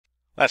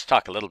Let's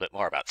talk a little bit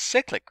more about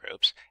cyclic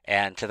groups,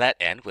 and to that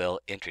end, we'll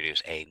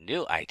introduce a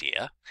new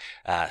idea.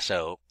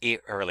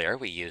 Earlier,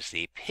 we used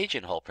the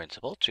pigeonhole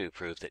principle to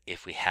prove that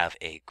if we have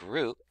a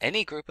group,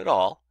 any group at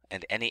all,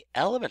 and any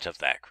element of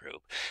that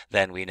group,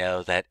 then we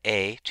know that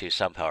a to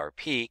some power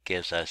p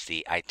gives us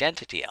the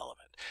identity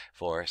element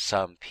for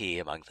some p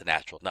among the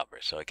natural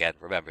numbers. So again,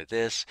 remember,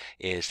 this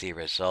is the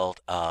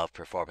result of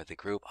performing the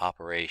group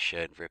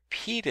operation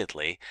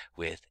repeatedly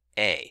with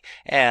a.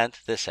 And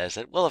this says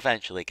that we'll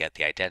eventually get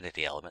the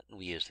identity element, and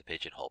we use the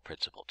pigeonhole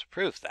principle to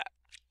prove that.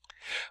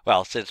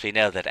 Well, since we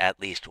know that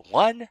at least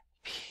one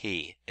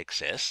p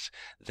exists,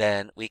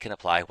 then we can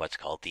apply what's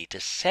called the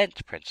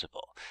descent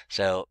principle.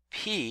 So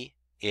p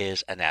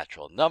is a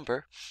natural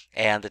number,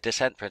 and the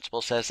descent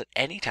principle says that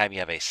anytime you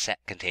have a set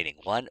containing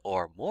one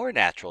or more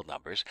natural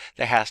numbers,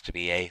 there has to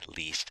be a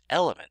least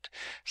element.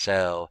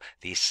 So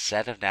the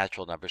set of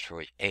natural numbers for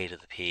which a to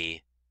the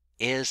p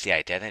is the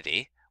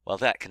identity, well,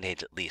 that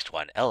contains at least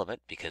one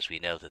element because we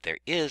know that there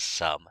is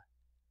some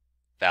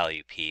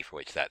value p for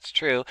which that's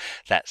true.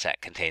 That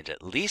set contains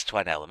at least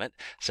one element,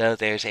 so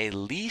there's a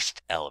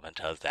least element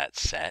of that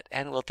set,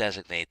 and we'll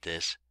designate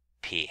this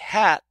p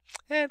hat,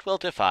 and we'll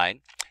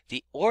define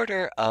the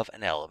order of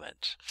an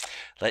element.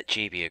 Let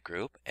G be a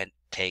group and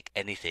take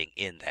anything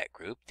in that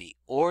group. The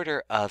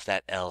order of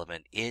that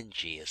element in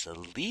G is the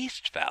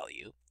least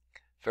value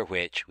for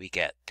which we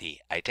get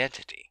the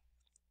identity.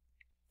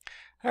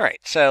 All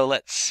right, so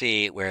let's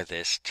see where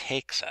this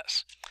takes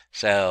us.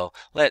 So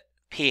let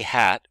p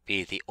hat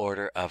be the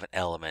order of an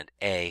element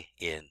a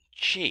in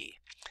G.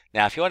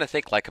 Now, if you want to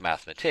think like a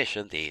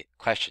mathematician, the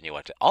question you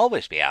want to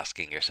always be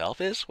asking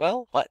yourself is,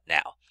 well, what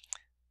now?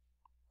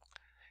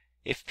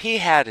 If p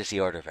hat is the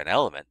order of an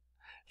element,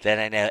 then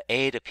I know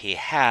a to p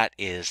hat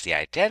is the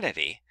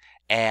identity,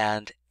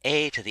 and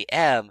a to the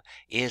m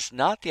is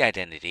not the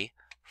identity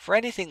for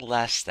anything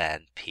less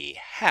than p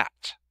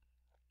hat.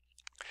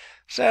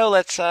 So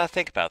let's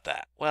think about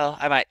that. Well,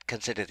 I might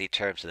consider the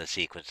terms in the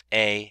sequence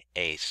a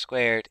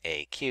squared,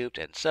 a cubed,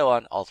 and so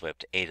on, all the way up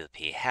to a to the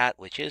p hat,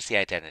 which is the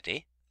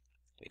identity.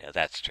 We know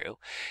that's true.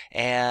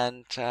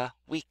 And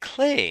we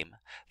claim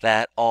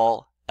that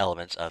all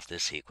elements of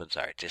this sequence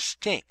are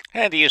distinct.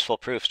 And a useful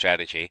proof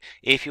strategy,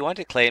 if you want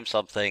to claim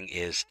something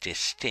is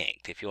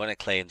distinct, if you want to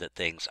claim that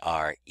things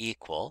are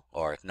equal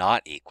or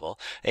not equal,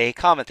 a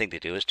common thing to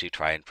do is to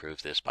try and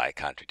prove this by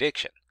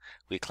contradiction.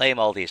 We claim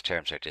all these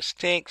terms are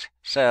distinct,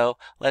 so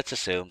let's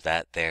assume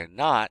that they're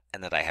not,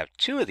 and that I have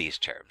two of these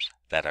terms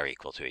that are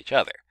equal to each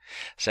other.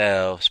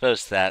 So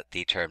suppose that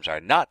the terms are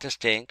not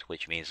distinct,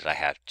 which means that I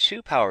have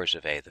two powers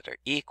of a that are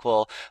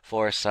equal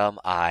for some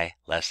I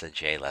less than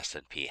j less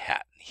than p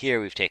hat.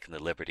 Here we've taken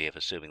the liberty of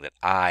assuming that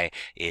I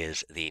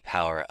is the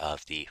power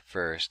of the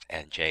first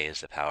and j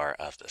is the power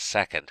of the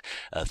second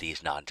of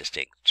these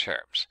non-distinct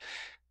terms.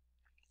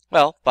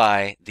 Well,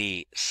 by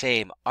the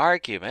same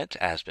argument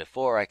as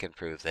before, I can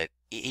prove that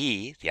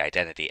E, the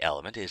identity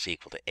element, is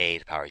equal to a to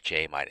the power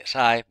j minus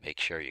I. Make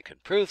sure you can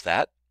prove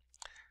that.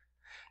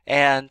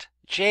 And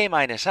j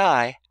minus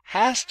I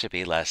has to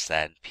be less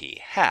than p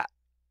hat.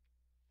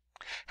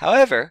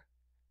 However,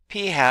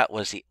 p hat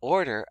was the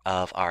order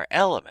of our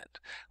element,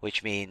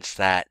 which means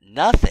that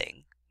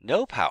nothing,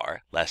 no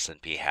power less than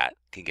p hat,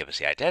 can give us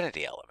the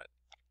identity element.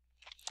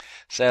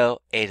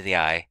 So a to the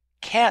I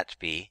can't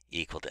be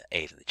equal to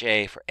a to the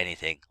j for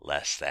anything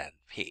less than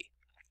p.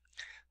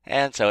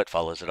 And so it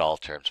follows that all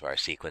terms of our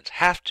sequence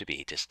have to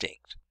be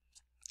distinct.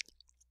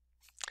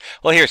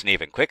 Well, here's an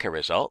even quicker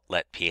result.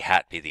 Let p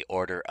hat be the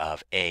order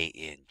of a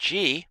in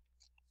G.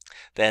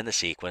 Then the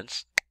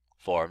sequence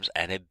forms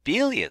an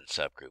abelian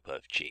subgroup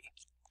of G.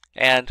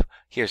 And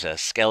here's a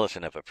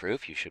skeleton of a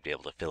proof. You should be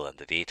able to fill in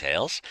the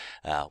details.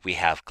 We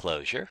have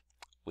closure.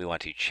 We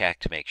want to check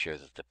to make sure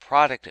that the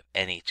product of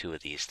any two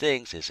of these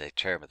things is a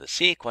term of the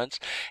sequence.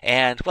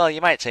 And, well, you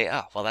might say,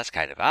 oh, well, that's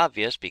kind of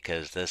obvious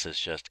because this is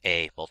just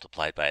a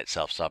multiplied by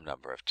itself some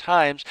number of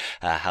times.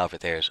 However,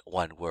 there's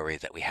one worry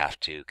that we have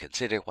to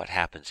consider. What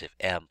happens if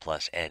m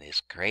plus n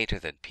is greater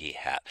than p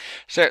hat?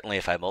 Certainly,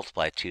 if I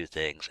multiply two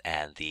things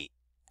and the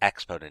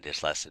exponent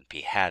is less than p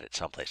hat, it's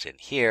someplace in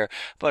here.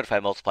 But if I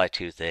multiply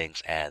two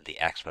things and the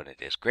exponent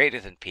is greater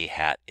than p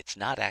hat, it's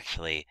not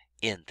actually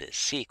in this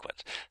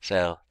sequence.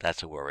 So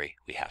that's a worry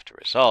we have to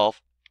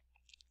resolve.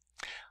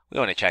 We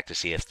want to check to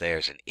see if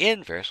there's an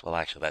inverse. Well,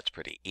 actually, that's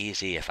pretty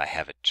easy. If I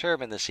have a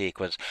term in the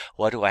sequence,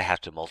 what do I have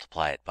to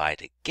multiply it by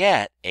to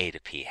get a to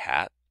p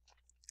hat?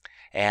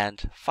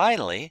 And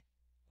finally,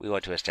 we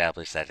want to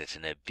establish that it's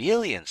an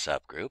abelian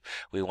subgroup.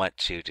 We want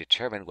to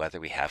determine whether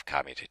we have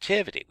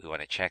commutativity. We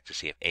want to check to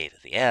see if a to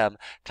the m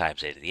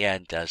times a to the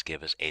n does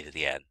give us a to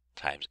the n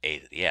times a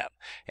to the m.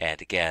 And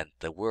again,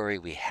 the worry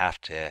we have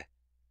to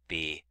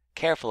be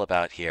careful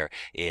about here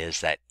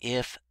is that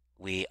if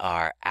we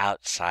are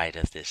outside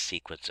of this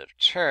sequence of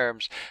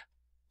terms,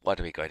 what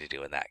are we going to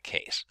do in that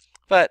case?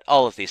 But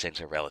all of these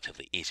things are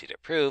relatively easy to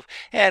prove,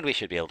 and we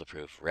should be able to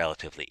prove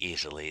relatively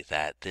easily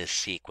that this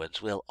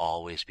sequence will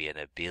always be an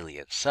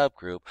abelian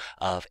subgroup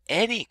of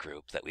any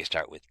group that we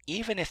start with,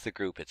 even if the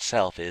group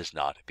itself is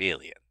not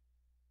abelian.